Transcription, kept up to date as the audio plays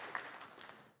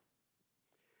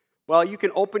Well, you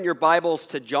can open your Bibles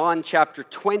to John chapter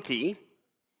 20,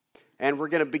 and we're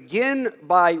going to begin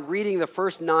by reading the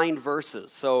first 9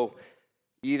 verses. So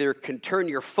you either can turn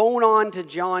your phone on to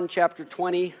John chapter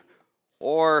 20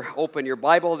 or open your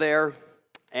Bible there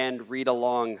and read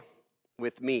along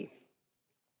with me.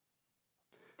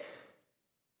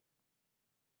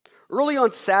 Early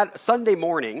on Sunday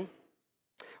morning,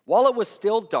 while it was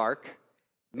still dark,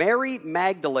 Mary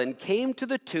Magdalene came to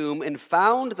the tomb and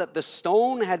found that the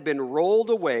stone had been rolled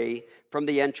away from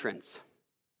the entrance.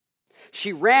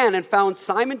 She ran and found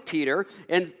Simon Peter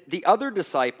and the other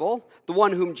disciple, the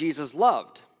one whom Jesus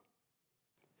loved.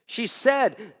 She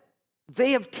said,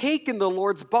 "They have taken the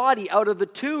Lord's body out of the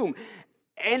tomb,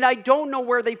 and I don't know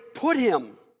where they've put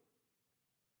him."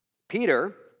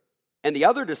 Peter and the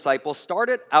other disciple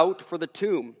started out for the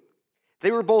tomb.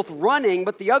 They were both running,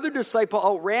 but the other disciple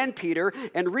outran Peter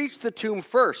and reached the tomb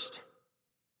first.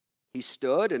 He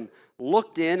stood and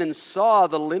looked in and saw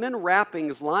the linen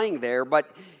wrappings lying there, but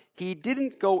he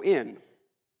didn't go in.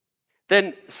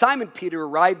 Then Simon Peter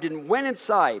arrived and went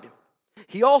inside.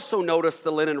 He also noticed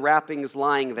the linen wrappings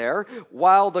lying there,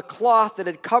 while the cloth that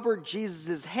had covered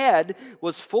Jesus' head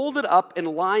was folded up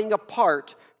and lying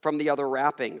apart from the other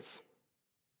wrappings.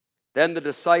 Then the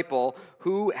disciple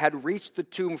who had reached the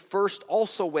tomb first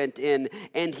also went in,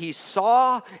 and he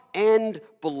saw and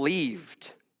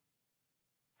believed.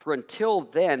 For until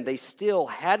then, they still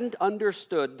hadn't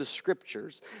understood the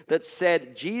scriptures that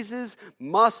said Jesus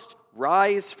must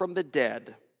rise from the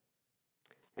dead.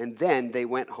 And then they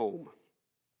went home.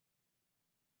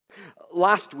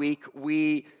 Last week,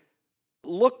 we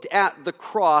looked at the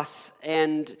cross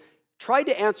and tried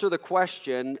to answer the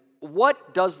question,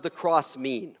 what does the cross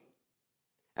mean?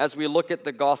 As we look at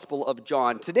the Gospel of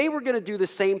John. Today we're going to do the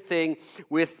same thing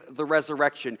with the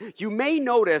resurrection. You may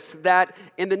notice that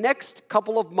in the next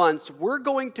couple of months, we're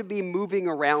going to be moving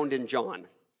around in John.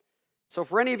 So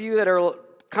for any of you that are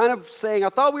kind of saying, I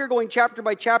thought we were going chapter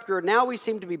by chapter, and now we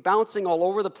seem to be bouncing all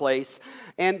over the place.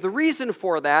 And the reason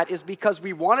for that is because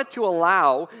we wanted to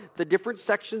allow the different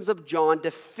sections of John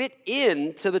to fit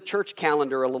into the church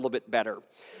calendar a little bit better.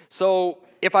 So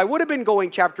if I would have been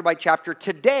going chapter by chapter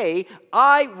today,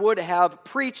 I would have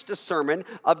preached a sermon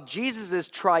of Jesus'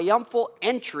 triumphal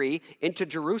entry into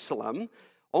Jerusalem,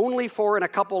 only for in a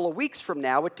couple of weeks from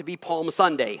now it to be Palm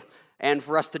Sunday, and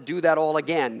for us to do that all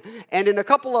again. And in a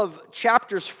couple of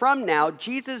chapters from now,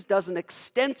 Jesus does an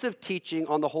extensive teaching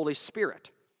on the Holy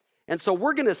Spirit. And so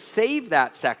we're going to save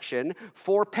that section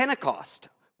for Pentecost,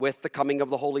 with the coming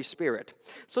of the Holy Spirit.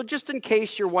 So just in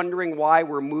case you're wondering why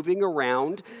we're moving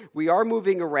around, we are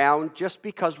moving around just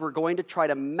because we're going to try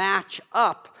to match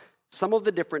up some of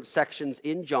the different sections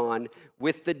in John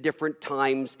with the different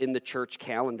times in the church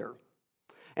calendar.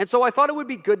 And so I thought it would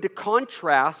be good to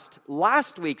contrast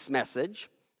last week's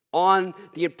message on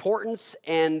the importance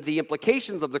and the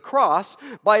implications of the cross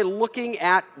by looking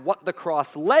at what the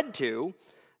cross led to,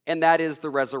 and that is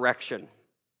the resurrection.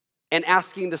 And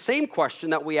asking the same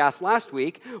question that we asked last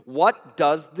week, what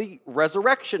does the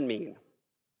resurrection mean?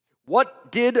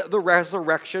 What did the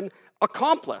resurrection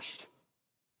accomplish?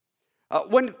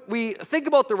 When we think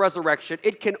about the resurrection,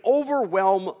 it can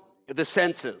overwhelm the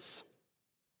senses.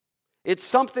 It's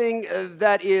something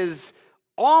that is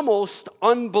almost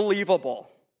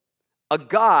unbelievable. A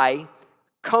guy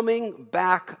coming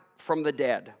back from the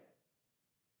dead.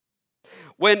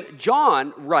 When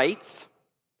John writes,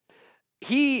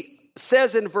 he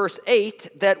says in verse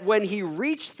 8 that when he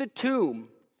reached the tomb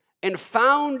and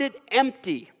found it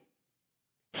empty,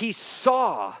 he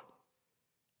saw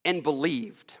and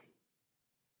believed.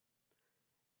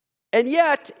 And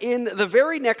yet, in the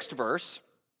very next verse,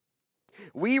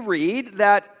 we read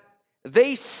that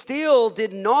they still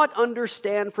did not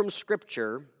understand from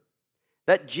Scripture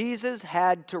that Jesus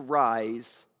had to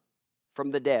rise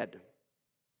from the dead.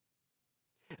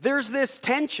 There's this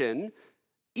tension,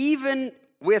 even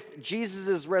with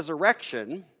Jesus'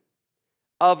 resurrection,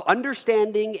 of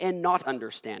understanding and not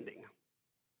understanding,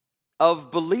 of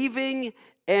believing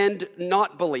and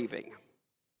not believing.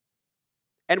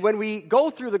 And when we go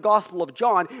through the Gospel of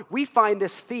John, we find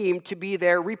this theme to be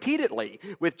there repeatedly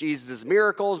with Jesus'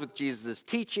 miracles, with Jesus'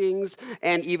 teachings,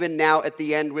 and even now at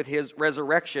the end with his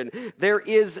resurrection. There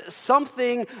is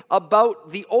something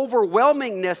about the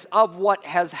overwhelmingness of what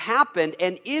has happened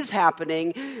and is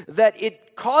happening that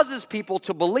it causes people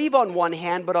to believe on one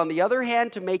hand, but on the other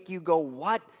hand to make you go,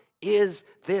 what is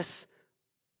this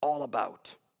all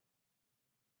about?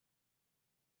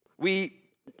 We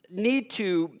need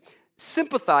to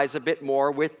sympathize a bit more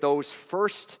with those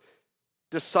first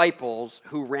disciples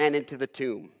who ran into the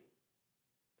tomb.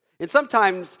 And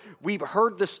sometimes we've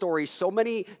heard the story so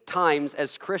many times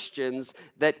as Christians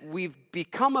that we've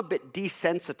become a bit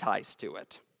desensitized to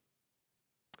it.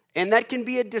 And that can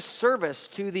be a disservice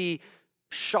to the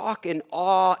shock and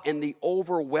awe and the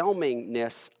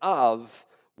overwhelmingness of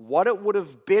what it would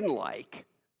have been like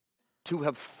to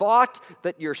have thought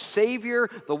that your Savior,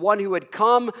 the one who had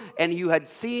come and you had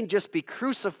seen just be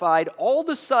crucified, all of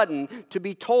a sudden to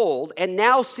be told and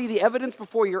now see the evidence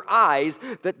before your eyes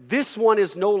that this one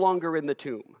is no longer in the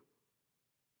tomb.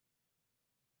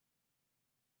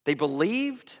 They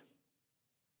believed,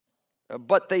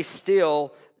 but they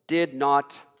still did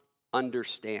not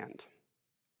understand.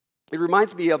 It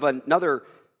reminds me of another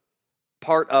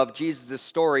part of Jesus'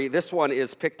 story. This one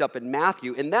is picked up in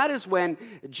Matthew, and that is when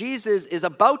Jesus is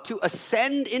about to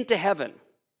ascend into heaven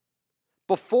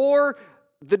before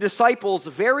the disciples'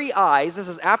 very eyes. This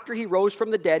is after he rose from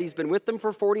the dead. He's been with them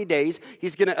for 40 days.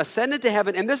 He's going to ascend into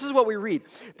heaven, and this is what we read.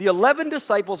 The 11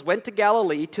 disciples went to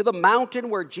Galilee, to the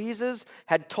mountain where Jesus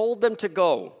had told them to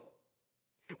go.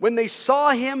 When they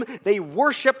saw him, they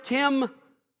worshiped him,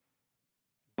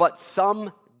 but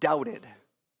some doubted.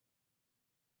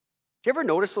 Do you ever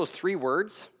notice those three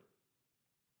words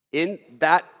in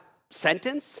that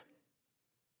sentence?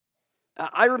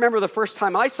 I remember the first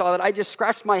time I saw that, I just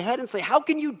scratched my head and say, how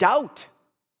can you doubt?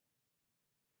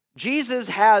 Jesus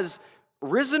has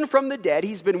risen from the dead.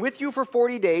 He's been with you for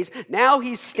 40 days. Now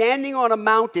he's standing on a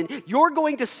mountain. You're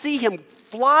going to see him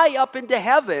fly up into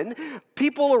heaven.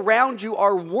 People around you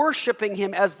are worshiping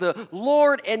him as the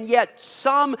Lord, and yet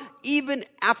some, even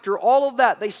after all of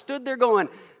that, they stood there going,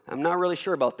 I'm not really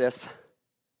sure about this.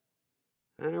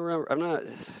 I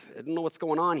don't know what's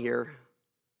going on here.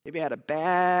 Maybe I had a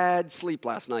bad sleep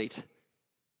last night.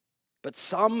 But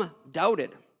some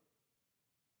doubted.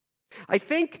 I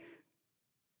think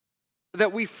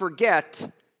that we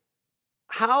forget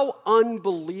how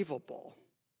unbelievable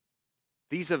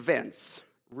these events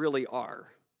really are.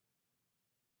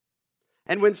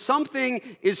 And when something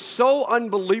is so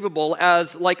unbelievable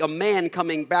as like a man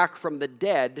coming back from the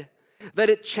dead,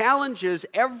 that it challenges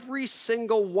every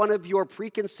single one of your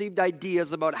preconceived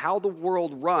ideas about how the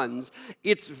world runs,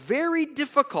 it's very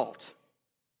difficult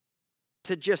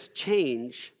to just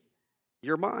change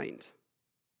your mind.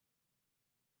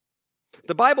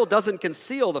 The Bible doesn't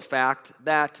conceal the fact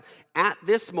that at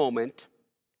this moment,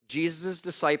 Jesus'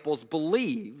 disciples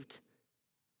believed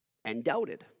and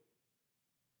doubted.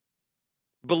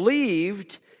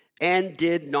 Believed and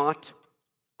did not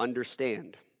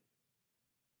understand.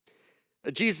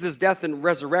 Jesus' death and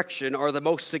resurrection are the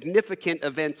most significant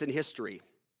events in history.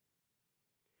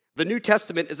 The New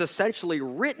Testament is essentially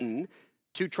written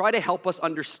to try to help us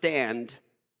understand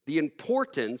the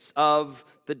importance of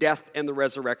the death and the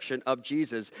resurrection of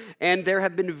Jesus. And there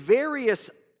have been various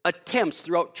attempts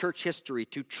throughout church history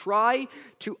to try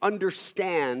to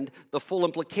understand the full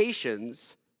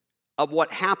implications of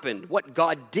what happened, what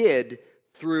God did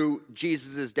through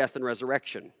Jesus' death and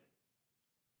resurrection.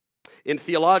 In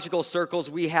theological circles,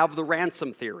 we have the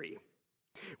ransom theory.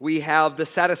 We have the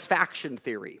satisfaction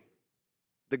theory,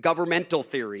 the governmental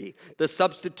theory, the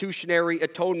substitutionary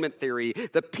atonement theory,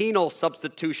 the penal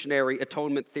substitutionary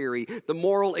atonement theory, the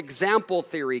moral example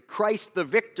theory, Christ the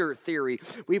victor theory.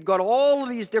 We've got all of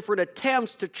these different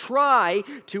attempts to try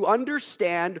to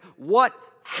understand what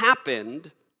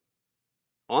happened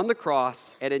on the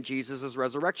cross and in Jesus'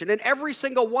 resurrection. And every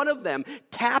single one of them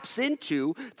taps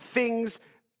into things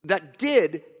that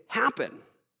did happen.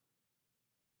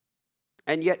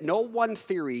 And yet no one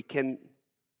theory can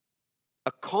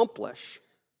accomplish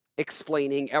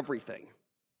explaining everything.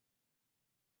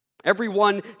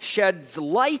 Everyone sheds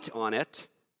light on it,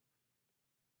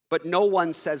 but no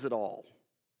one says it all.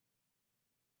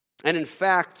 And in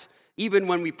fact, even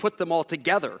when we put them all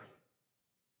together,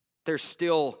 there's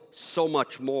still so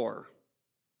much more.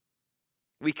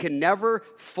 We can never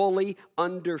fully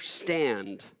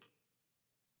understand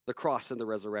the cross and the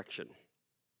resurrection.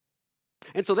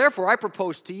 And so therefore, I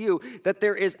propose to you that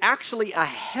there is actually a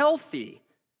healthy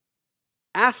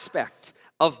aspect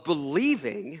of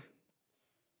believing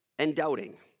and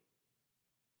doubting,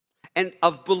 and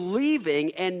of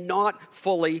believing and not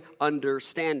fully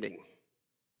understanding.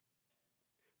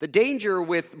 The danger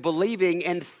with believing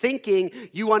and thinking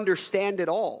you understand it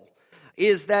all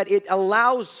is that it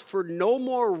allows for no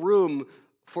more room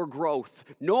for growth,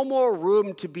 no more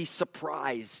room to be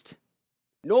surprised,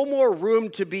 no more room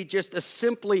to be just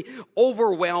simply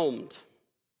overwhelmed.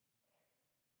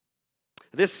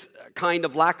 This kind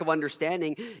of lack of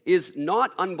understanding is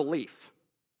not unbelief.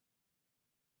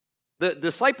 The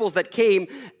disciples that came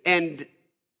and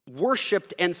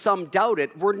worshiped and some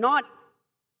doubted were not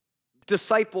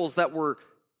disciples that were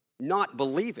not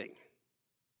believing.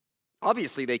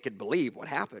 Obviously, they could believe what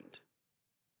happened.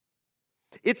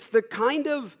 It's the kind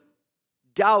of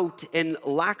doubt and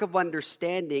lack of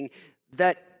understanding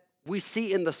that we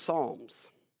see in the Psalms.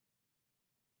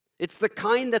 It's the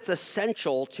kind that's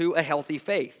essential to a healthy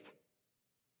faith.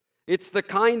 It's the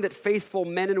kind that faithful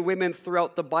men and women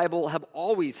throughout the Bible have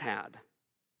always had.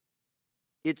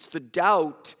 It's the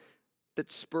doubt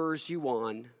that spurs you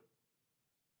on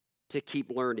to keep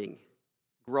learning,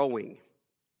 growing,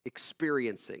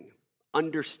 experiencing,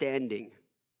 understanding,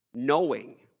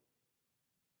 knowing.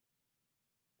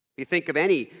 You think of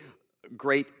any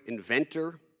great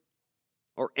inventor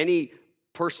or any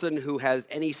person who has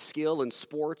any skill in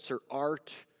sports or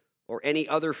art or any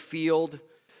other field,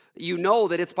 you know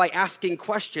that it's by asking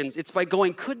questions. It's by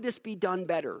going, could this be done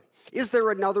better? Is there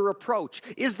another approach?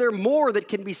 Is there more that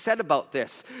can be said about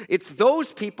this? It's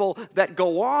those people that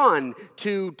go on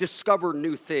to discover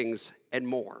new things and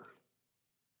more.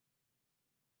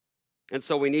 And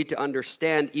so we need to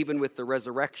understand, even with the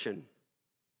resurrection,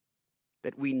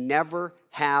 that we never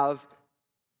have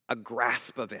a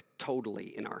grasp of it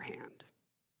totally in our hand.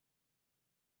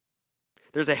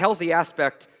 There's a healthy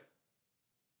aspect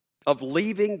of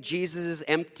leaving Jesus'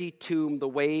 empty tomb the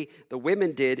way the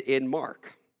women did in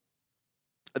Mark.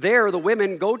 There, the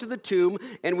women go to the tomb,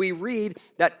 and we read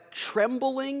that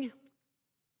trembling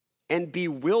and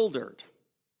bewildered,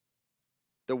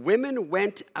 the women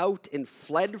went out and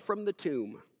fled from the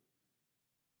tomb.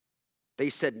 They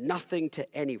said nothing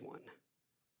to anyone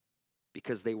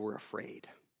because they were afraid.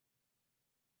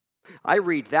 I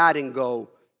read that and go,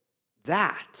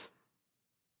 that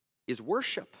is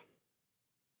worship.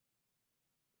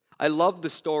 I love the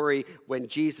story when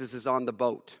Jesus is on the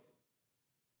boat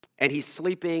and he's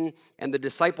sleeping and the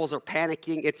disciples are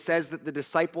panicking. It says that the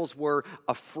disciples were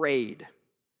afraid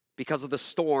because of the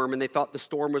storm, and they thought the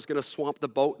storm was going to swamp the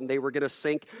boat and they were going to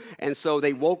sink. And so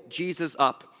they woke Jesus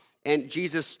up, and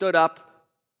Jesus stood up.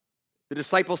 The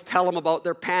disciples tell him about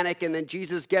their panic, and then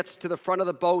Jesus gets to the front of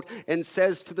the boat and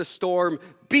says to the storm,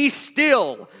 "Be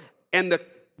still." And the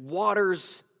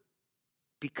waters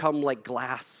become like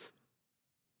glass.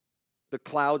 The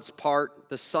clouds part,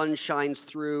 the sun shines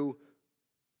through,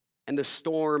 and the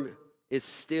storm is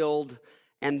stilled.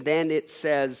 And then it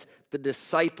says the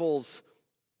disciples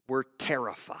were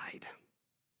terrified.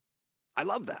 I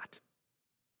love that.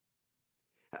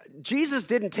 Jesus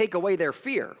didn't take away their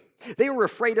fear. They were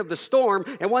afraid of the storm,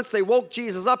 and once they woke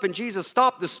Jesus up and Jesus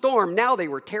stopped the storm, now they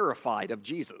were terrified of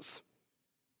Jesus.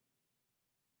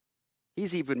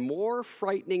 He's even more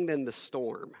frightening than the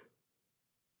storm.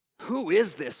 Who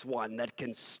is this one that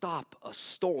can stop a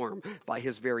storm by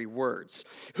his very words?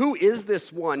 Who is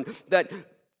this one that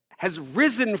has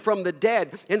risen from the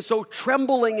dead? And so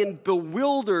trembling and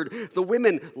bewildered, the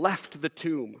women left the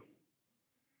tomb.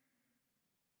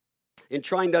 In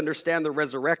trying to understand the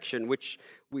resurrection, which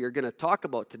we are going to talk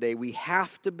about today, we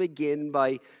have to begin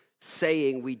by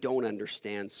saying we don't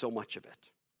understand so much of it.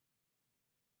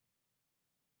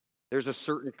 There's a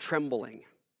certain trembling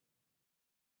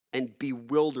and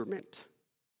bewilderment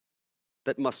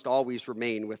that must always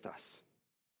remain with us.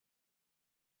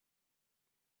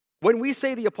 When we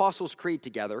say the Apostles' Creed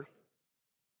together,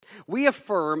 we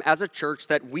affirm as a church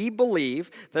that we believe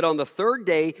that on the third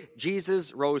day,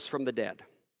 Jesus rose from the dead.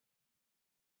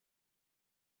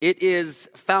 It is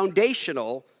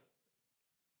foundational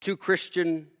to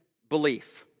Christian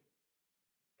belief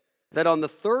that on the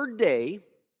third day,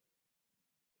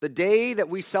 the day that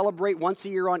we celebrate once a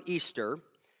year on Easter,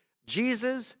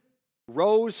 Jesus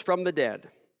rose from the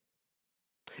dead.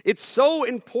 It's so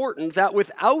important that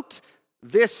without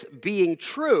this being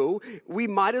true, we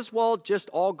might as well just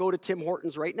all go to Tim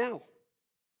Hortons right now.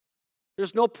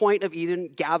 There's no point of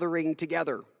even gathering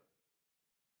together.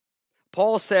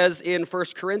 Paul says in 1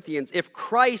 Corinthians, if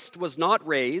Christ was not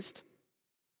raised,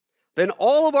 then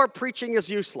all of our preaching is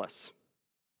useless.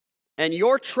 And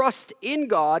your trust in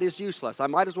God is useless. I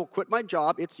might as well quit my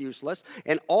job, it's useless.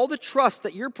 And all the trust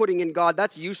that you're putting in God,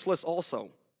 that's useless also.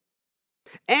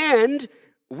 And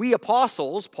we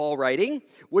apostles, Paul writing,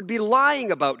 would be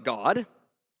lying about God,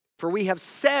 for we have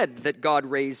said that God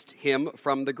raised him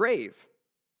from the grave.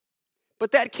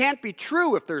 But that can't be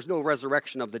true if there's no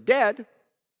resurrection of the dead,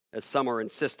 as some are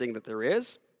insisting that there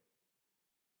is.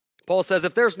 Paul says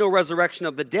if there's no resurrection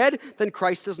of the dead, then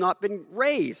Christ has not been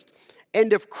raised.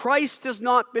 And if Christ has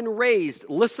not been raised,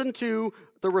 listen to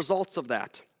the results of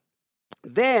that.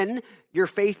 Then your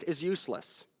faith is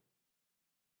useless.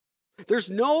 There's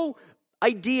no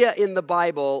idea in the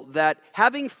Bible that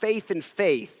having faith in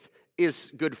faith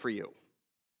is good for you.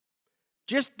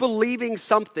 just believing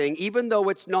something, even though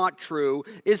it's not true,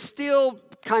 is still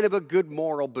kind of a good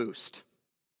moral boost.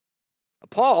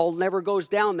 Paul never goes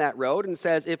down that road and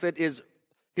says if it is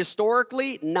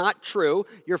historically not true,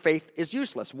 your faith is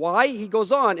useless. Why? He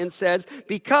goes on and says,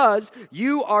 because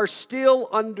you are still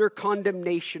under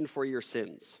condemnation for your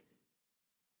sins.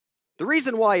 The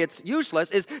reason why it's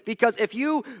useless is because if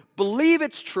you believe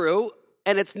it's true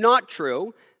and it's not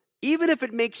true, even if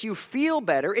it makes you feel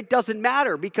better, it doesn't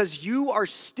matter because you are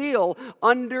still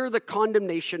under the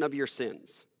condemnation of your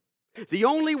sins. The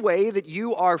only way that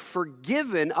you are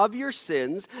forgiven of your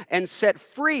sins and set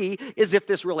free is if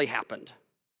this really happened.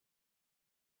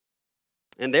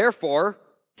 And therefore,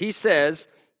 he says,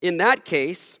 in that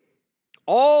case,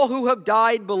 all who have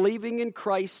died believing in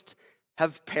Christ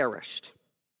have perished.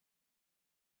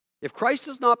 If Christ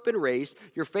has not been raised,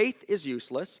 your faith is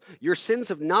useless. Your sins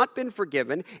have not been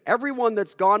forgiven. Everyone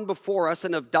that's gone before us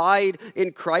and have died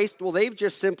in Christ, well, they've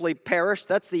just simply perished.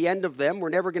 That's the end of them. We're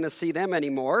never going to see them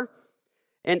anymore.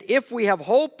 And if we have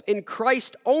hope in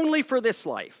Christ only for this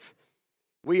life,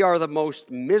 we are the most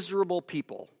miserable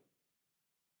people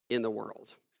in the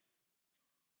world.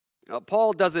 Now,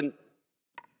 Paul doesn't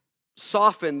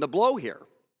soften the blow here,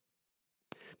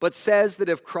 but says that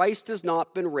if Christ has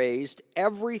not been raised,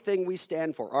 everything we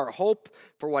stand for, our hope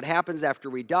for what happens after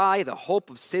we die, the hope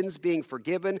of sins being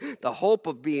forgiven, the hope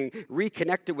of being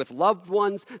reconnected with loved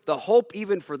ones, the hope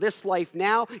even for this life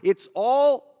now, it's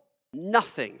all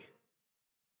nothing,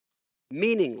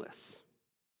 meaningless.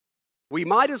 We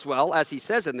might as well, as he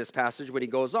says in this passage when he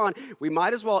goes on, we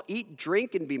might as well eat,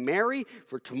 drink, and be merry,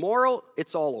 for tomorrow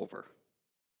it's all over.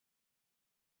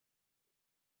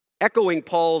 Echoing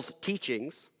Paul's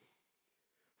teachings,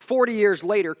 40 years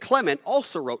later, Clement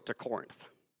also wrote to Corinth.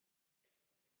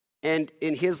 And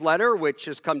in his letter, which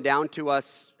has come down to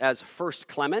us as First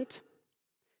Clement,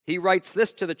 he writes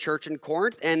this to the church in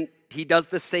Corinth, and he does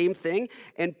the same thing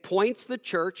and points the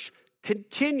church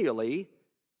continually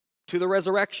to the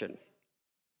resurrection.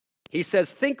 He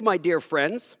says, think, my dear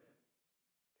friends,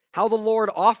 how the Lord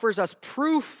offers us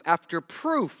proof after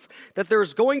proof that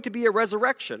there's going to be a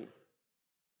resurrection,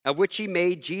 of which he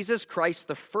made Jesus Christ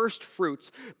the first fruits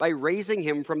by raising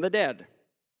him from the dead.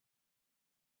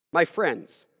 My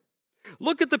friends,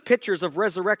 look at the pictures of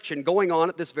resurrection going on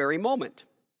at this very moment.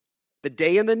 The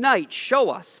day and the night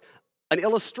show us an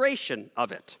illustration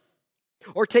of it.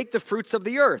 Or take the fruits of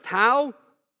the earth. How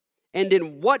and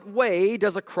in what way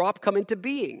does a crop come into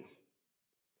being?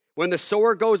 When the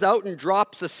sower goes out and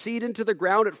drops a seed into the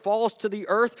ground, it falls to the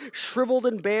earth, shriveled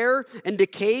and bare, and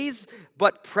decays.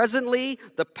 But presently,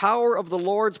 the power of the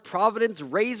Lord's providence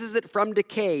raises it from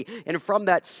decay. And from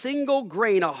that single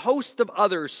grain, a host of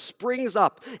others springs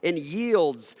up and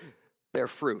yields their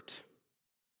fruit.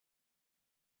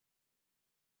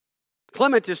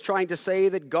 Clement is trying to say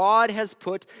that God has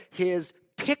put his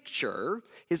picture,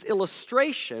 his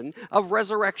illustration of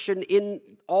resurrection in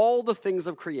all the things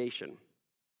of creation,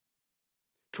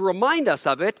 to remind us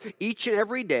of it each and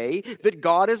every day, that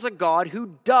God is a God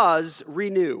who does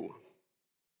renew.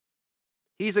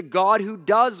 He's a God who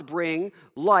does bring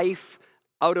life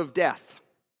out of death.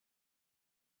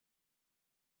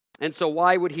 And so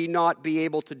why would he not be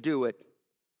able to do it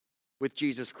with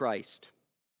Jesus Christ?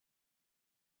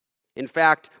 In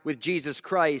fact, with Jesus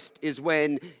Christ is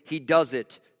when he does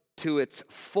it to its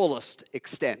fullest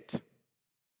extent.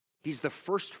 He's the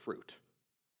first fruit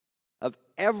of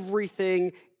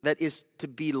everything that is to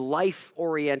be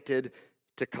life-oriented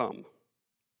to come.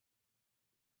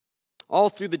 All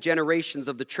through the generations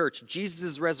of the church,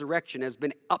 Jesus' resurrection has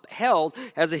been upheld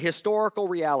as a historical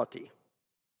reality,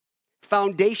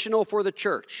 foundational for the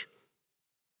church.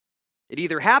 It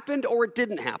either happened or it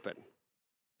didn't happen.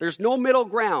 There's no middle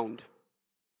ground.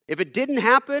 If it didn't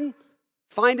happen,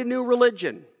 find a new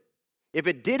religion. If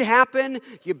it did happen,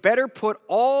 you better put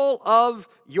all of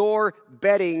your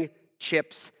betting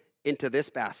chips into this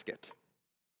basket.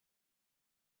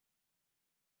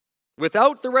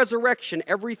 Without the resurrection,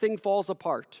 everything falls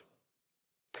apart.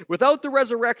 Without the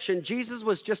resurrection, Jesus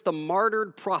was just a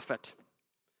martyred prophet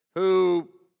who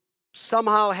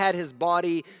somehow had his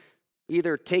body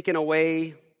either taken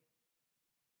away,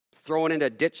 thrown in a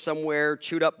ditch somewhere,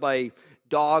 chewed up by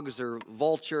dogs or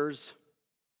vultures.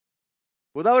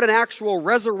 Without an actual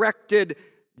resurrected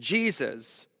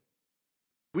Jesus,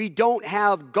 we don't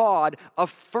have God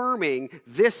affirming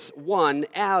this one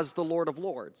as the Lord of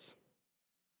Lords.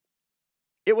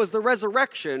 It was the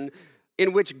resurrection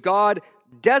in which God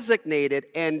designated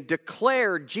and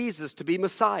declared Jesus to be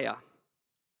Messiah,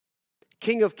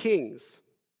 King of Kings,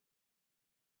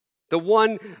 the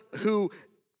one who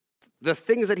the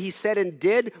things that he said and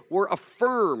did were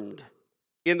affirmed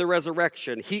in the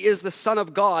resurrection. He is the Son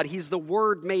of God. He's the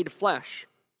Word made flesh.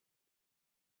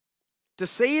 To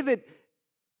say that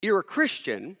you're a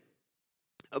Christian,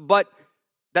 but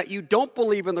that you don't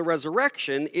believe in the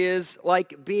resurrection is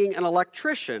like being an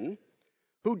electrician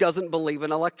who doesn't believe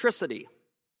in electricity.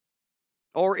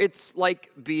 Or it's like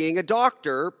being a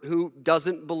doctor who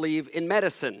doesn't believe in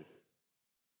medicine.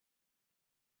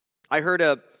 I heard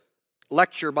a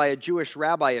lecture by a Jewish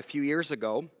rabbi a few years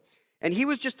ago, and he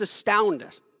was just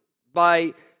astounded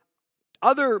by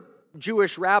other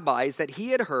Jewish rabbis that he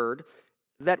had heard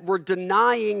that were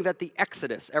denying that the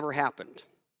Exodus ever happened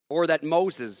or that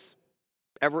Moses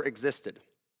ever existed.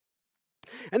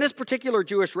 And this particular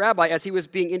Jewish rabbi, as he was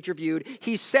being interviewed,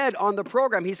 he said on the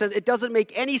program, he says, it doesn't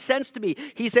make any sense to me.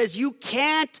 He says, you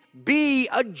can't be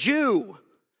a Jew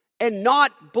and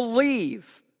not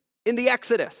believe in the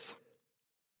Exodus.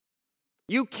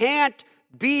 You can't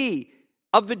be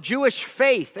of the Jewish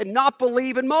faith and not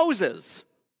believe in Moses.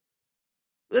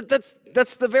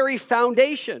 That's the very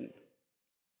foundation.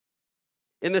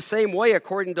 In the same way,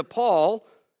 according to Paul,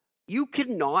 you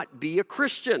cannot be a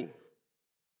Christian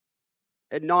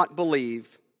and not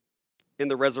believe in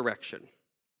the resurrection.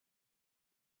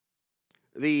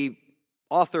 The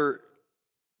author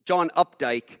John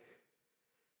Updike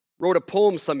wrote a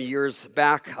poem some years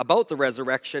back about the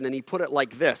resurrection, and he put it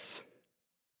like this: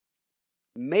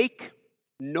 make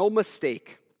no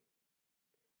mistake,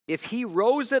 if he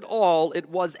rose at all, it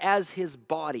was as his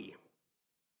body.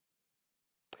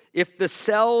 If the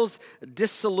cell's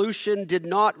dissolution did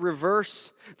not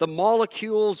reverse, the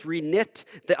molecules reknit,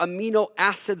 the amino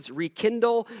acids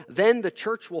rekindle, then the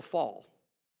church will fall.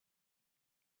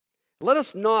 Let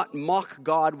us not mock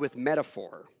God with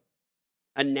metaphor,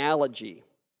 analogy,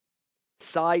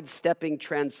 sidestepping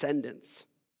transcendence,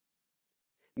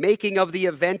 making of the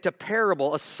event a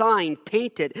parable, a sign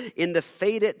painted in the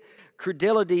faded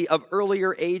credulity of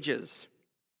earlier ages.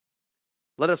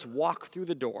 Let us walk through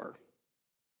the door.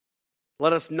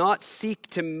 Let us not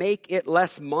seek to make it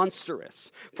less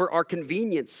monstrous for our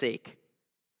convenience sake,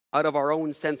 out of our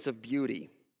own sense of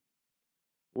beauty,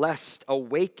 lest,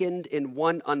 awakened in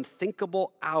one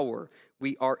unthinkable hour,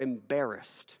 we are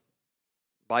embarrassed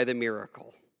by the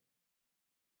miracle.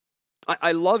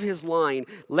 I love his line,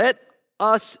 let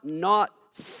us not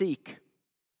seek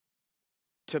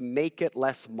to make it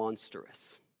less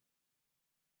monstrous.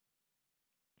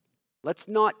 Let's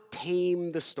not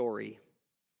tame the story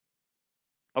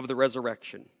of the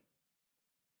resurrection.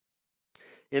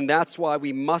 And that's why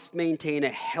we must maintain a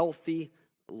healthy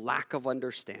lack of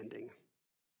understanding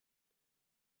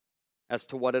as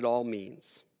to what it all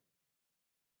means.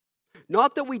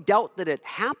 Not that we doubt that it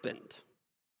happened,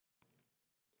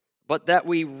 but that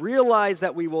we realize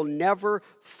that we will never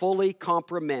fully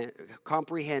comprehend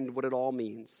what it all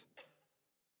means.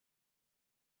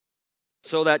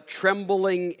 So that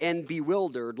trembling and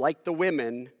bewildered, like the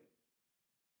women,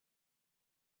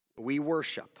 we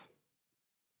worship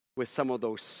with some of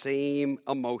those same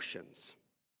emotions.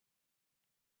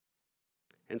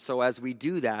 And so as we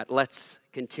do that, let's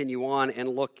continue on and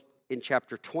look in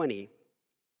chapter 20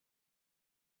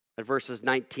 at verses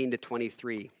 19 to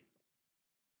 23.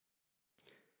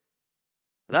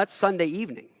 That Sunday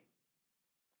evening,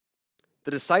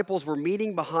 the disciples were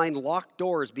meeting behind locked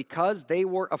doors because they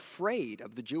were afraid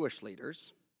of the Jewish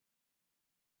leaders.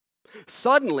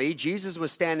 Suddenly, Jesus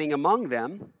was standing among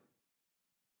them,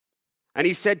 and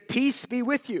he said, "Peace be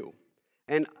with you."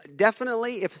 And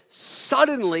definitely, if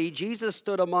suddenly Jesus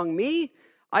stood among me,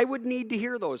 I would need to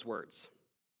hear those words.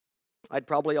 I'd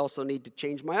probably also need to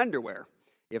change my underwear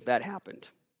if that happened.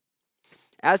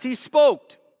 As he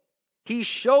spoke, he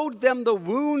showed them the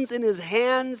wounds in his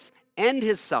hands and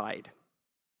his side.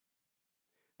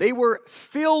 They were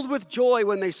filled with joy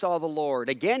when they saw the Lord.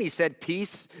 Again, he said,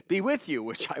 "Peace be with you,"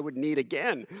 which I would need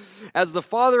again. "As the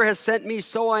Father has sent me,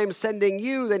 so I am sending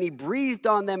you." Then he breathed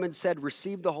on them and said,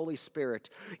 "Receive the Holy Spirit.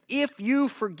 If you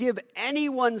forgive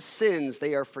anyone's sins,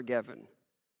 they are forgiven.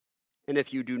 And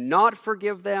if you do not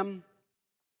forgive them,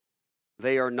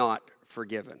 they are not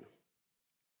forgiven."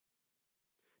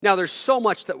 Now, there's so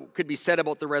much that could be said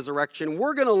about the resurrection.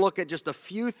 We're going to look at just a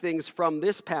few things from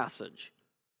this passage.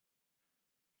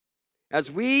 As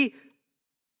we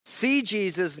see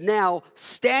Jesus now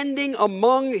standing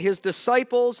among his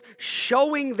disciples,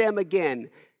 showing them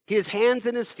again his hands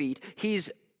and his feet,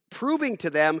 he's proving to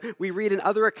them, we read in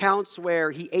other accounts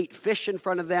where he ate fish in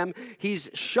front of them, he's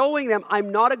showing them,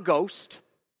 I'm not a ghost,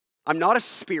 I'm not a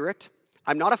spirit,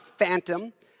 I'm not a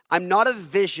phantom, I'm not a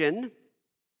vision,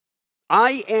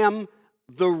 I am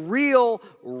the real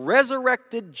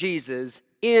resurrected Jesus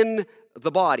in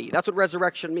the body. That's what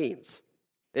resurrection means.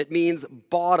 It means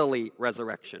bodily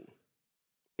resurrection.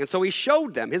 And so he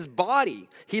showed them his body.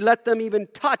 He let them even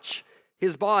touch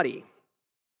his body.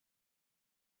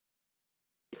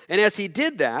 And as he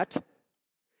did that,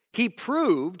 he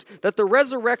proved that the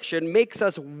resurrection makes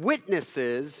us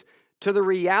witnesses to the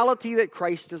reality that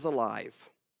Christ is alive.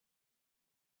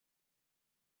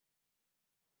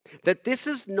 That this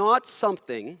is not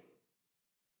something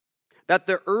that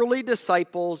the early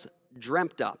disciples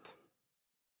dreamt up.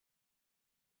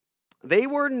 They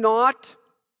were not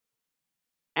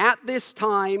at this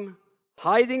time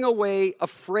hiding away,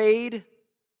 afraid,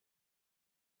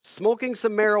 smoking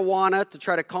some marijuana to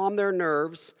try to calm their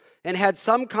nerves, and had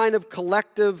some kind of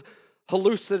collective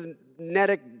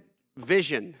hallucinogenic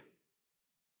vision.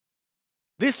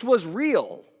 This was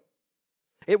real.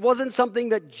 It wasn't something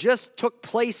that just took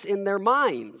place in their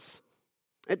minds.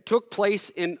 It took place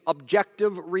in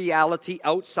objective reality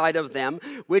outside of them,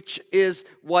 which is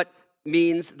what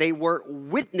means they were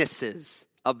witnesses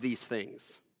of these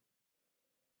things.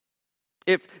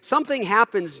 If something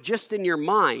happens just in your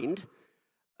mind,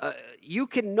 you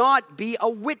cannot be a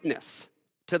witness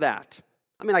to that.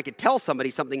 I mean, I could tell somebody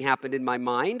something happened in my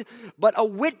mind, but a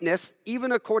witness,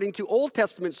 even according to Old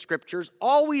Testament scriptures,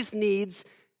 always needs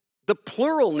the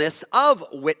pluralness of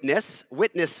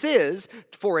witnesses,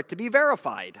 for it to be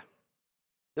verified.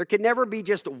 There can never be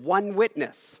just one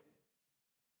witness.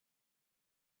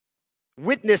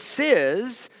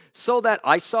 Witnesses, so that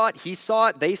I saw it, he saw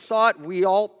it, they saw it, we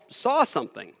all saw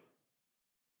something.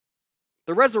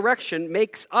 The resurrection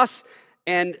makes us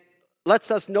and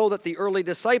lets us know that the early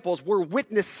disciples were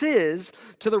witnesses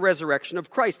to the resurrection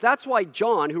of Christ. That's why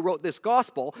John, who wrote this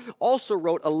gospel, also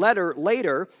wrote a letter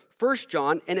later, 1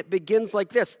 John, and it begins like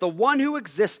this: "The one who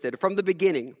existed from the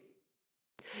beginning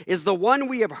is the one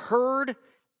we have heard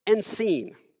and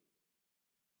seen.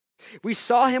 We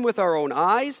saw him with our own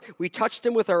eyes. We touched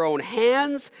him with our own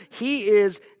hands. He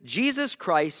is Jesus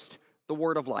Christ, the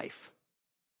Word of life."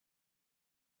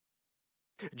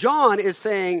 John is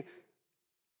saying,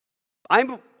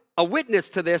 I'm a witness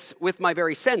to this with my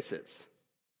very senses.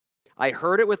 I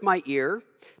heard it with my ear,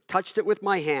 touched it with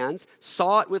my hands,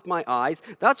 saw it with my eyes.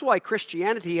 That's why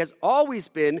Christianity has always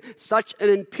been such an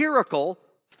empirical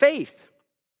faith.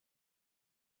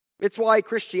 It's why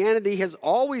Christianity has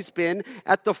always been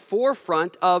at the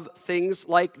forefront of things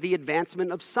like the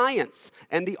advancement of science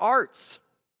and the arts,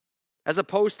 as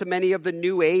opposed to many of the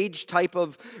New Age type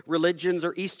of religions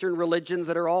or Eastern religions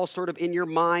that are all sort of in your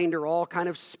mind or all kind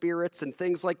of spirits and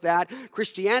things like that.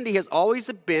 Christianity has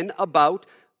always been about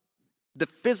the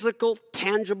physical,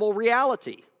 tangible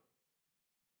reality.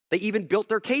 They even built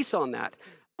their case on that.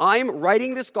 I'm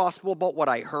writing this gospel about what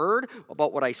I heard,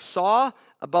 about what I saw,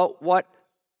 about what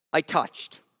I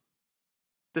touched.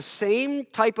 The same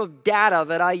type of data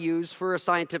that I use for a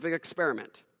scientific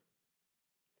experiment.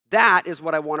 That is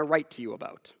what I want to write to you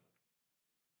about.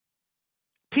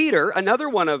 Peter, another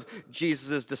one of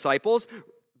Jesus' disciples,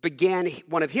 began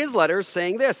one of his letters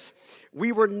saying this: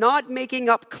 "We were not making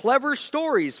up clever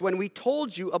stories when we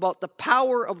told you about the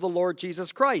power of the Lord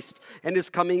Jesus Christ and his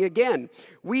coming again.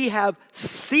 We have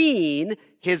seen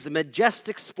his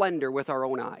majestic splendor with our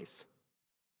own eyes."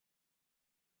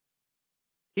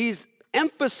 He's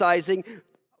emphasizing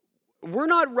we're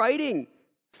not writing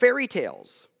fairy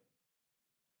tales.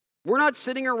 We're not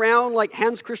sitting around like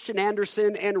Hans Christian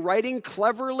Andersen and writing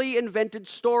cleverly invented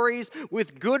stories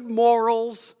with good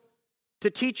morals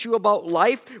to teach you about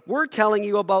life. We're telling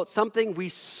you about something we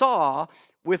saw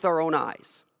with our own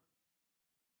eyes.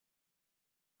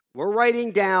 We're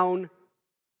writing down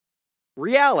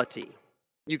reality.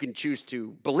 You can choose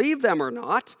to believe them or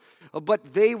not,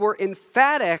 but they were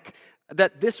emphatic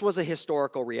that this was a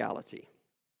historical reality.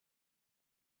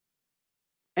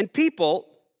 And people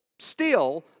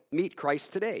still meet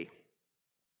Christ today.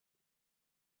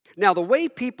 Now, the way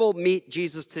people meet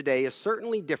Jesus today is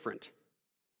certainly different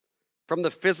from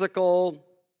the physical,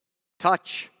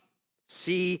 touch,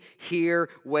 see, hear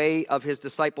way of his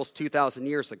disciples 2,000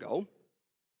 years ago.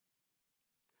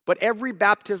 But every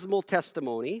baptismal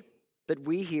testimony that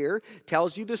we hear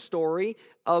tells you the story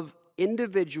of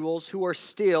individuals who are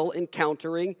still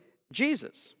encountering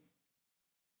Jesus.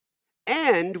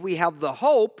 And we have the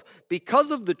hope,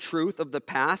 because of the truth of the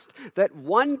past, that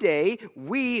one day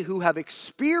we who have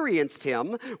experienced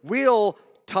him will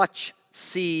touch,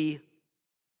 see,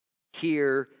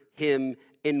 hear him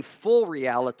in full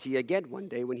reality again one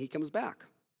day when he comes back.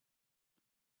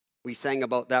 We sang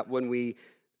about that when we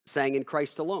sang In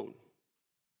Christ Alone.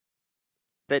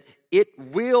 That it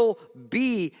will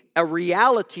be a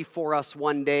reality for us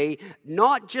one day,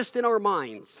 not just in our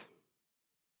minds,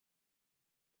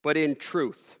 but in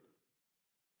truth,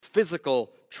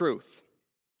 physical truth.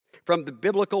 From the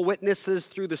biblical witnesses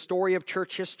through the story of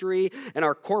church history and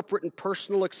our corporate and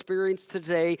personal experience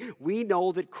today, we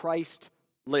know that Christ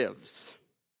lives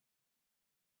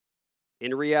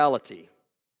in reality,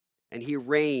 and he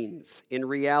reigns in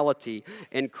reality,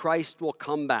 and Christ will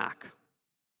come back,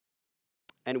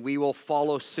 and we will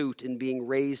follow suit in being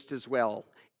raised as well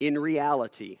in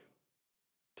reality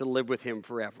to live with him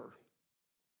forever.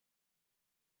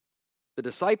 The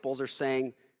disciples are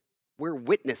saying, we're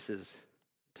witnesses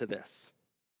to this.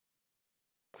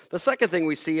 The second thing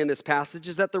we see in this passage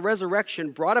is that the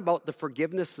resurrection brought about the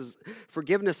forgiveness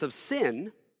of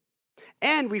sin,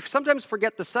 and we sometimes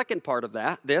forget the second part of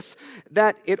that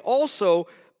it also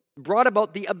brought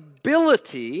about the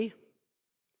ability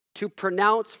to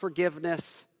pronounce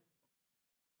forgiveness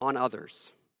on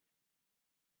others.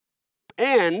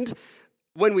 And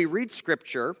when we read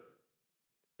Scripture,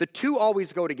 the two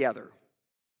always go together.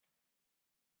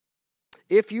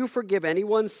 If you forgive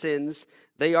anyone's sins,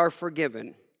 they are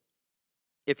forgiven.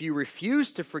 If you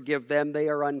refuse to forgive them, they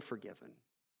are unforgiven.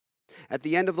 At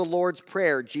the end of the Lord's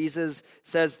Prayer, Jesus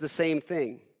says the same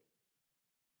thing.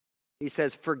 He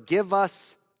says, forgive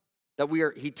us,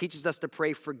 he teaches us to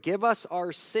pray, forgive us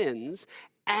our sins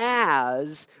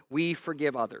as we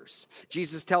forgive others.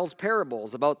 Jesus tells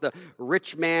parables about the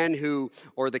rich man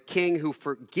or the king who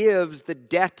forgives the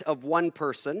debt of one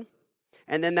person,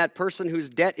 and then that person whose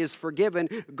debt is forgiven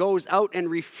goes out and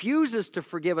refuses to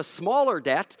forgive a smaller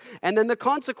debt, and then the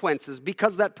consequences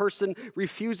because that person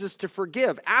refuses to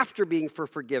forgive after being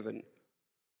forgiven.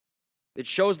 It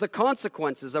shows the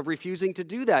consequences of refusing to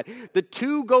do that. The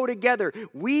two go together.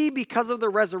 We, because of the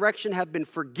resurrection, have been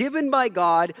forgiven by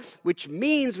God, which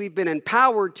means we've been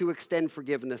empowered to extend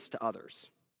forgiveness to others.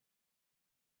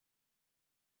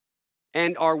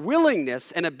 And our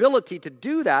willingness and ability to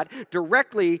do that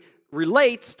directly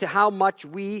relates to how much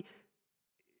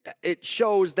it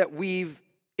shows that we've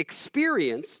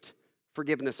experienced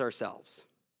forgiveness ourselves.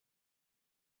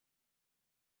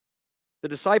 The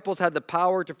disciples had the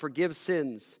power to forgive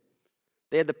sins.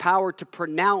 They had the power to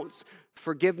pronounce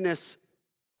forgiveness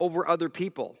over other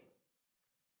people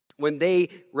when they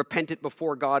repented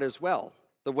before God as well,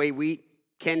 the way we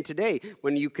can today.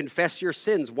 When you confess your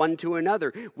sins one to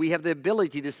another, we have the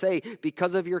ability to say,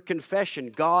 because of your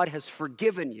confession, God has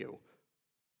forgiven you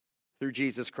through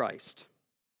Jesus Christ.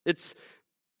 It's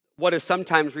what is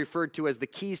sometimes referred to as the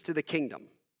keys to the kingdom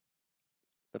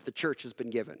that the church has been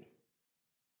given.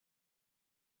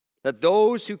 That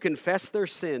those who confess their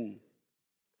sin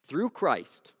through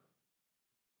Christ,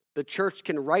 the church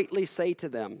can rightly say to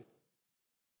them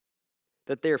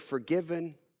that they're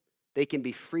forgiven, they can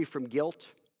be free from guilt,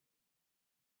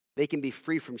 they can be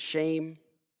free from shame,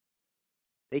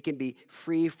 they can be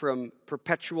free from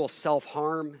perpetual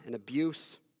self-harm and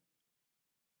abuse,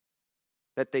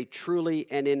 that they truly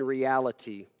and in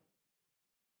reality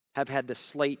have had the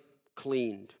slate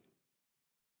cleaned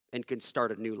and can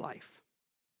start a new life.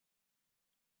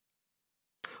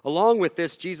 Along with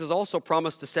this, Jesus also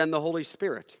promised to send the Holy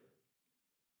Spirit.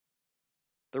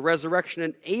 The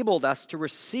resurrection enabled us to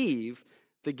receive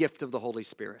the gift of the Holy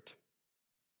Spirit.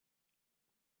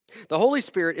 The Holy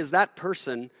Spirit is that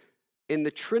person in the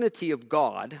Trinity of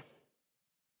God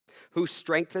who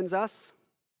strengthens us,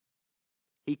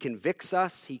 he convicts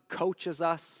us, he coaches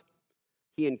us,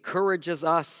 he encourages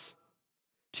us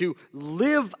to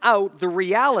live out the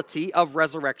reality of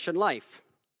resurrection life.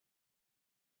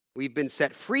 We've been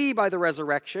set free by the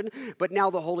resurrection, but now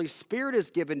the Holy Spirit is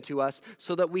given to us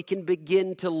so that we can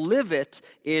begin to live it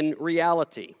in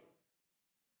reality.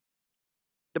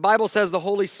 The Bible says the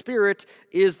Holy Spirit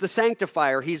is the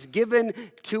sanctifier. He's given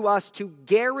to us to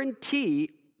guarantee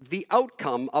the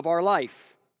outcome of our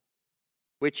life,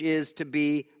 which is to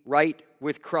be right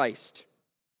with Christ.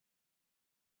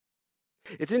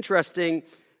 It's interesting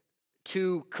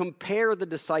to compare the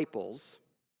disciples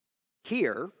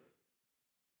here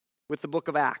with the book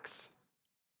of Acts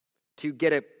to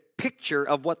get a picture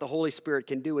of what the Holy Spirit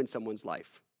can do in someone's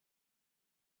life.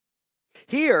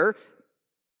 Here,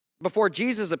 before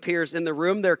Jesus appears in the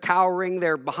room, they're cowering,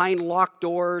 they're behind locked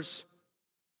doors,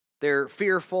 they're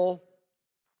fearful.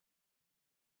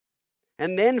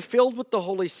 And then, filled with the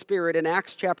Holy Spirit, in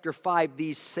Acts chapter 5,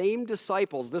 these same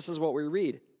disciples, this is what we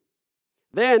read.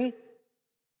 Then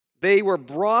they were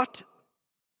brought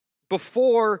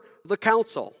before the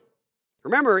council.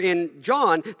 Remember, in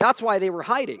John, that's why they were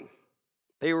hiding.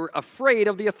 They were afraid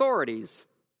of the authorities.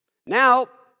 Now,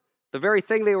 the very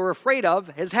thing they were afraid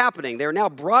of is happening. They are now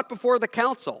brought before the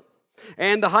council.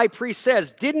 And the high priest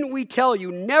says, "Didn't we tell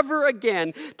you never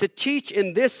again to teach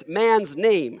in this man's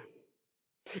name?"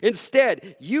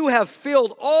 Instead, you have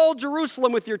filled all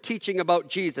Jerusalem with your teaching about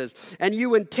Jesus, and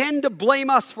you intend to blame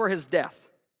us for his death.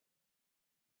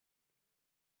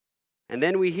 And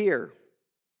then we hear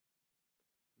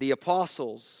the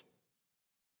apostles,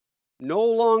 no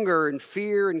longer in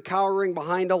fear and cowering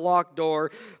behind a locked door,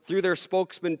 through their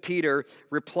spokesman Peter,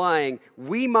 replying,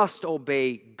 "We must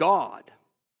obey God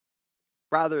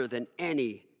rather than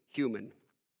any human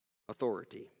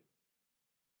authority."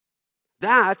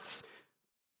 That's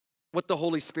what the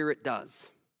Holy Spirit does.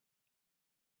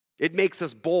 It makes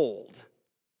us bold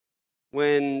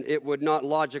when it would not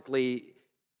logically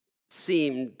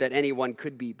seem that anyone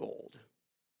could be bold.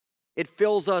 It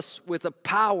fills us with a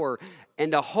power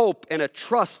and a hope and a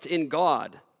trust in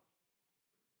God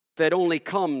that only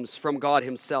comes from God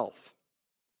himself.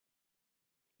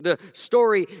 The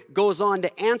story goes on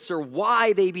to answer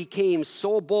why they became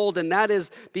so bold, and that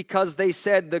is because they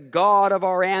said, "The God of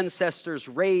our ancestors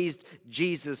raised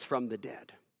Jesus from the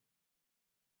dead."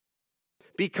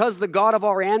 Because the God of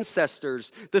our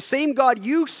ancestors, the same God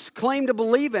you claim to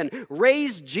believe in,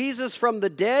 raised Jesus from the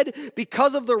dead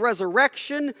because of the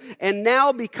resurrection, and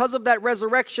now because of that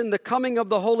resurrection, the coming of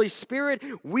the Holy Spirit,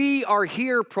 we are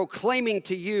here proclaiming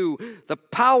to you the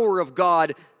power of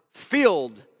God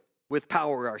filled with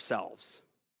power ourselves.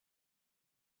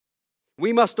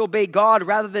 We must obey God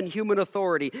rather than human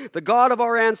authority. The God of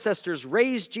our ancestors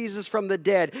raised Jesus from the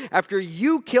dead after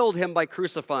you killed him by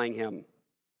crucifying him.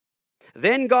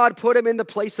 Then God put him in the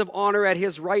place of honor at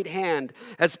his right hand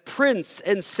as Prince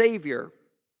and Savior.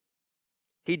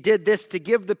 He did this to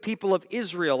give the people of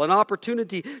Israel an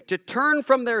opportunity to turn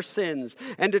from their sins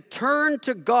and to turn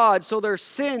to God so their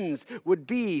sins would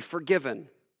be forgiven.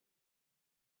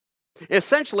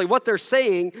 Essentially, what they're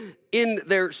saying in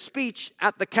their speech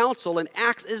at the council in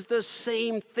Acts is the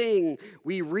same thing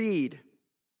we read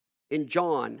in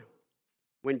John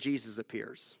when Jesus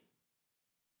appears.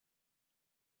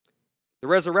 The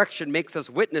resurrection makes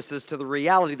us witnesses to the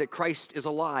reality that Christ is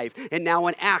alive. And now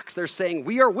in Acts, they're saying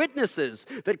we are witnesses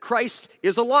that Christ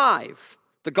is alive.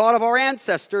 The God of our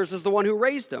ancestors is the one who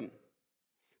raised him.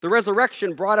 The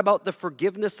resurrection brought about the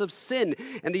forgiveness of sin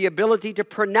and the ability to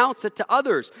pronounce it to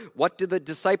others. What do the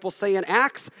disciples say in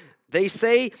Acts? They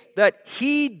say that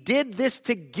he did this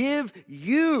to give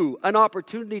you an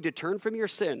opportunity to turn from your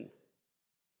sin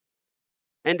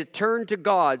and to turn to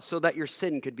God so that your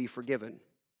sin could be forgiven.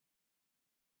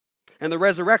 And the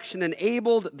resurrection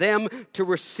enabled them to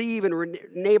receive and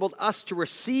enabled us to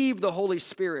receive the Holy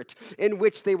Spirit, in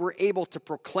which they were able to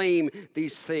proclaim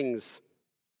these things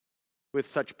with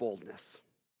such boldness.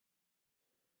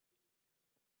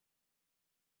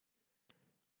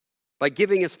 By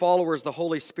giving his followers the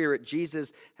Holy Spirit,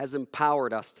 Jesus has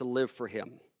empowered us to live for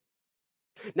him.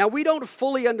 Now, we don't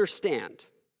fully understand,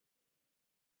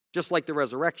 just like the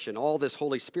resurrection, all this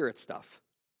Holy Spirit stuff.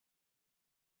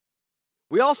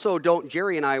 We also don't,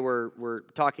 Jerry and I were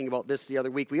talking about this the other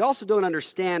week, we also don't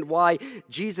understand why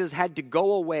Jesus had to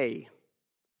go away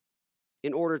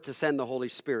in order to send the Holy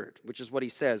Spirit, which is what he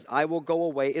says. I will go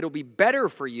away. It'll be better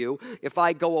for you if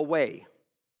I go away,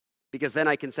 because then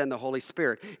I can send the Holy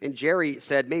Spirit. And Jerry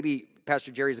said, maybe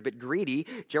Pastor Jerry's a bit greedy.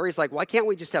 Jerry's like, why can't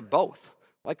we just have both?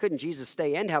 Why couldn't Jesus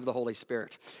stay and have the Holy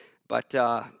Spirit? But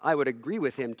I would agree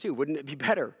with him too. Wouldn't it be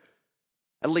better?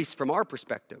 At least from our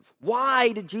perspective.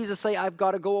 Why did Jesus say, I've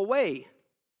got to go away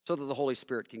so that the Holy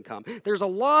Spirit can come? There's a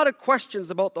lot of questions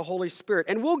about the Holy Spirit,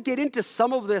 and we'll get into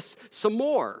some of this some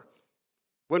more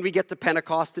when we get to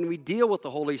Pentecost and we deal with the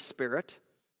Holy Spirit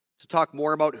to talk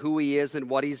more about who he is and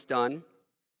what he's done.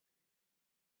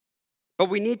 But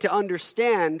we need to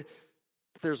understand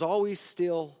that there's always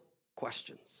still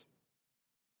questions.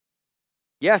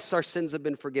 Yes, our sins have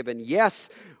been forgiven. Yes,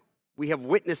 we have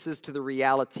witnesses to the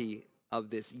reality of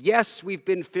this. Yes, we've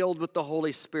been filled with the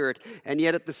Holy Spirit, and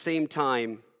yet at the same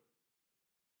time,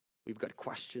 we've got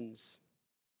questions.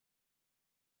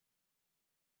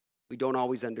 We don't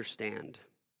always understand.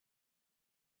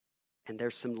 And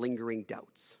there's some lingering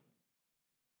doubts.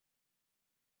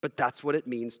 But that's what it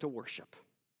means to worship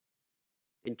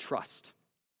in trust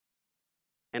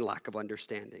and lack of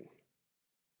understanding.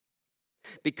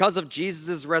 Because of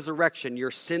Jesus' resurrection,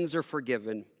 your sins are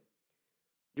forgiven.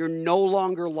 You're no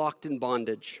longer locked in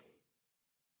bondage.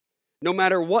 No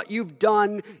matter what you've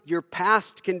done, your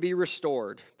past can be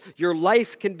restored. Your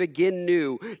life can begin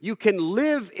new. You can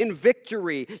live in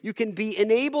victory. You can be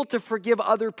enabled to forgive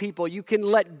other people. You can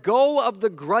let go of the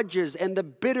grudges and the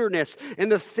bitterness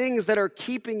and the things that are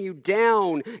keeping you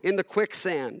down in the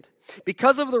quicksand.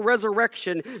 Because of the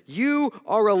resurrection, you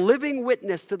are a living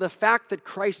witness to the fact that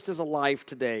Christ is alive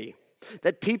today,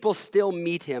 that people still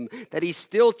meet him, that he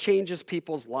still changes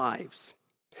people's lives.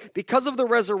 Because of the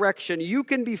resurrection, you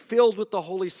can be filled with the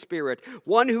Holy Spirit,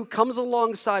 one who comes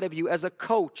alongside of you as a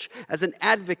coach, as an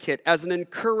advocate, as an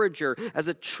encourager, as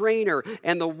a trainer,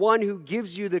 and the one who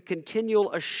gives you the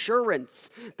continual assurance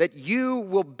that you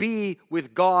will be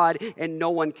with God and no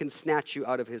one can snatch you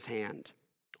out of his hand.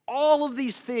 All of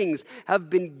these things have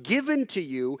been given to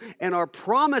you and are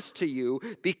promised to you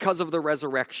because of the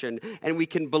resurrection, and we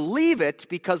can believe it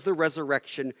because the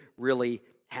resurrection really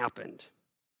happened.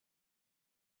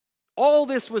 All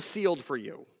this was sealed for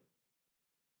you.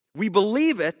 We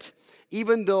believe it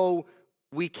even though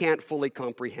we can't fully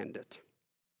comprehend it.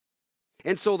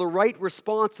 And so the right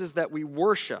response is that we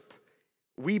worship,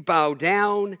 we bow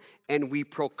down, and we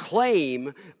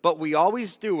proclaim, but we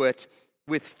always do it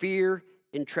with fear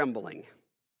and trembling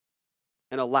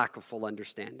and a lack of full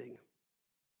understanding.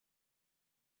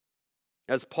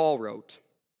 As Paul wrote,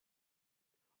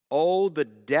 "Oh, the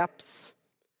depths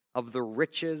of the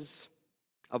riches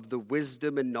of the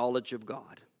wisdom and knowledge of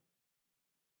God.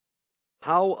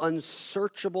 How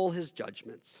unsearchable his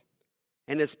judgments,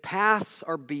 and his paths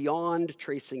are beyond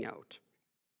tracing out.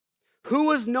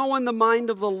 Who has known the mind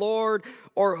of the Lord,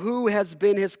 or who has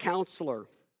been his counselor?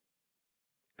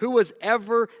 Who was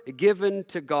ever given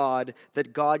to God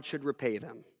that God should repay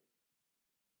them?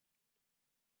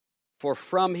 For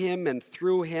from him and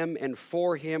through him and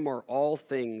for him are all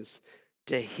things.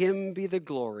 To him be the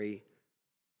glory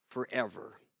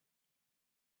forever.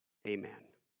 Amen."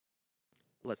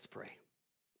 Let's pray.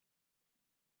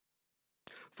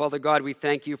 Father God, we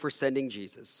thank you for sending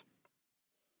Jesus.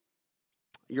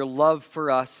 Your love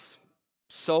for us,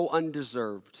 so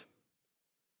undeserved,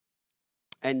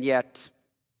 and yet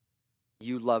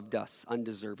you loved us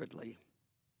undeservedly.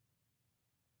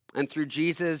 And through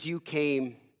Jesus, you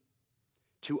came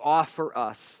to offer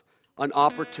us an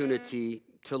opportunity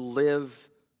to live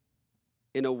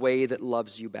in a way that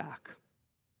loves you back.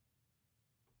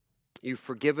 You've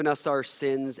forgiven us our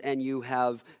sins, and you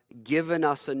have given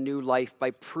us a new life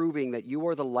by proving that you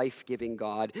are the life-giving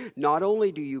God. Not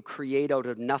only do you create out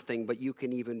of nothing, but you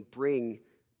can even bring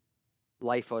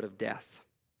life out of death.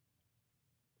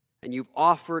 And you've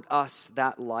offered us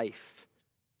that life.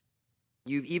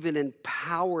 You've even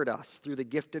empowered us through the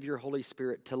gift of your Holy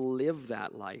Spirit to live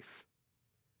that life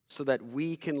so that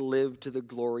we can live to the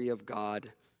glory of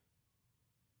God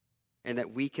and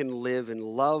that we can live in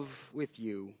love with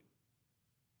you.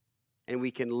 And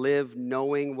we can live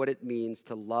knowing what it means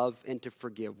to love and to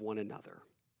forgive one another.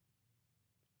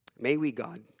 May we,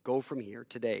 God, go from here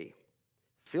today,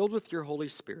 filled with your Holy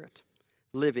Spirit,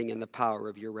 living in the power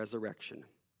of your resurrection.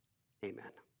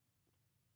 Amen.